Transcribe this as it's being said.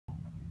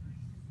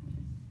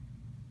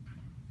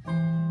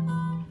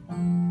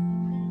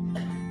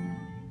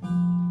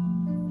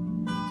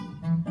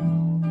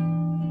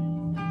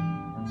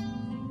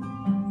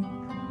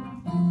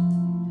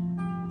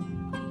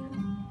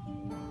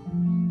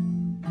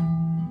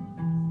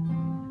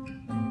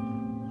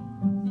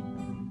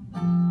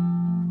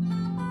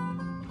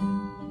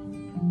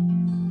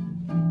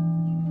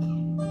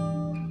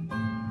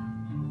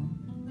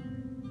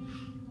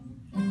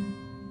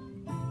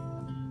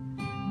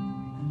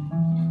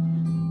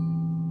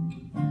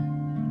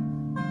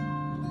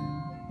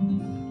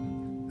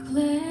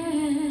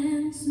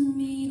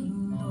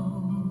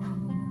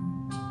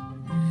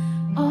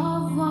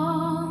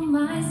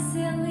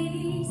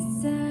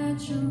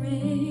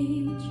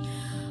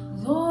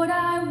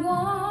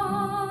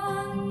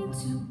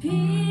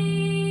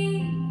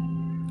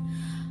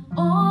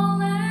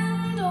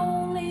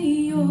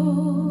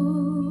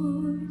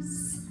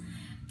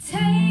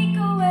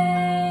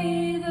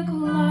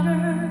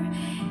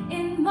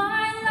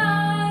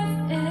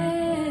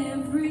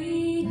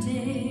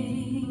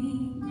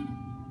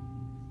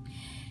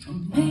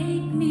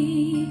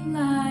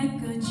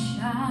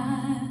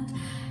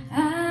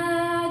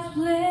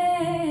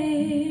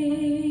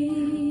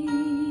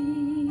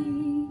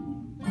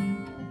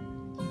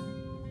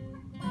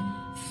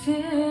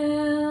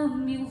Fill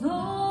me,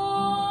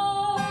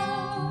 Lord.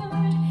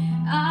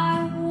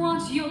 I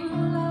want your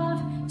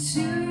love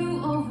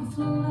to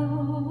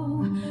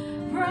overflow,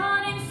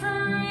 running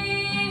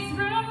free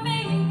through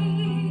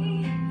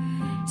me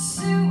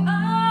to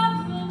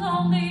a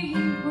lonely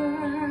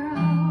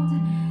world.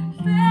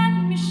 Let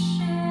me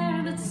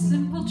share that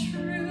simple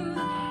truth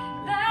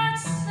that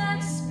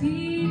sets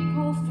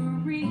people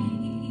free.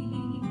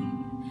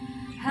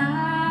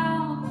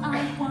 How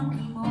I want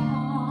them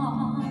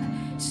all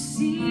to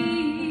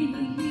see.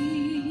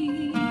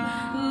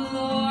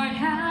 Lord,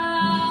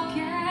 how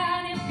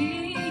can it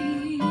be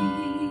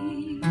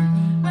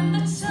when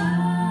the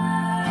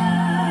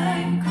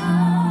time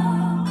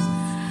comes?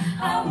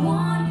 I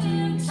want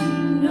him to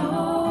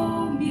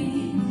know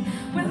me.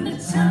 When the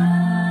time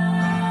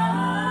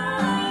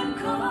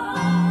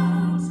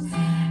comes,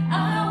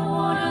 I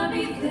wanna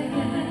be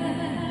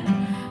there.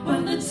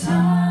 When the time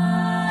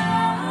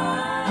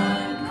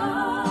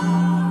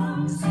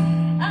comes,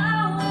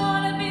 I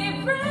wanna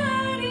be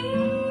ready.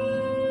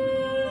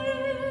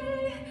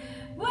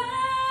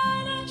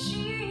 When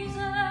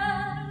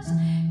Jesus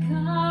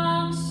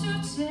comes to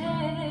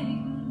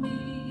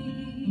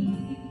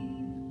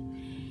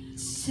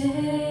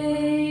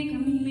take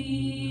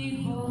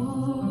me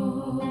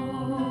home.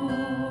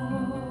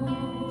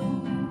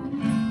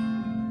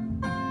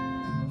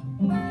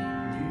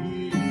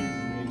 Give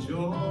me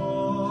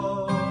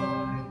joy.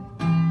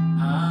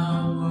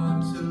 I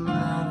want to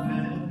laugh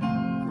and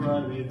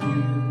cry with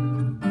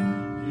you.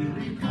 Here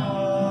we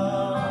come.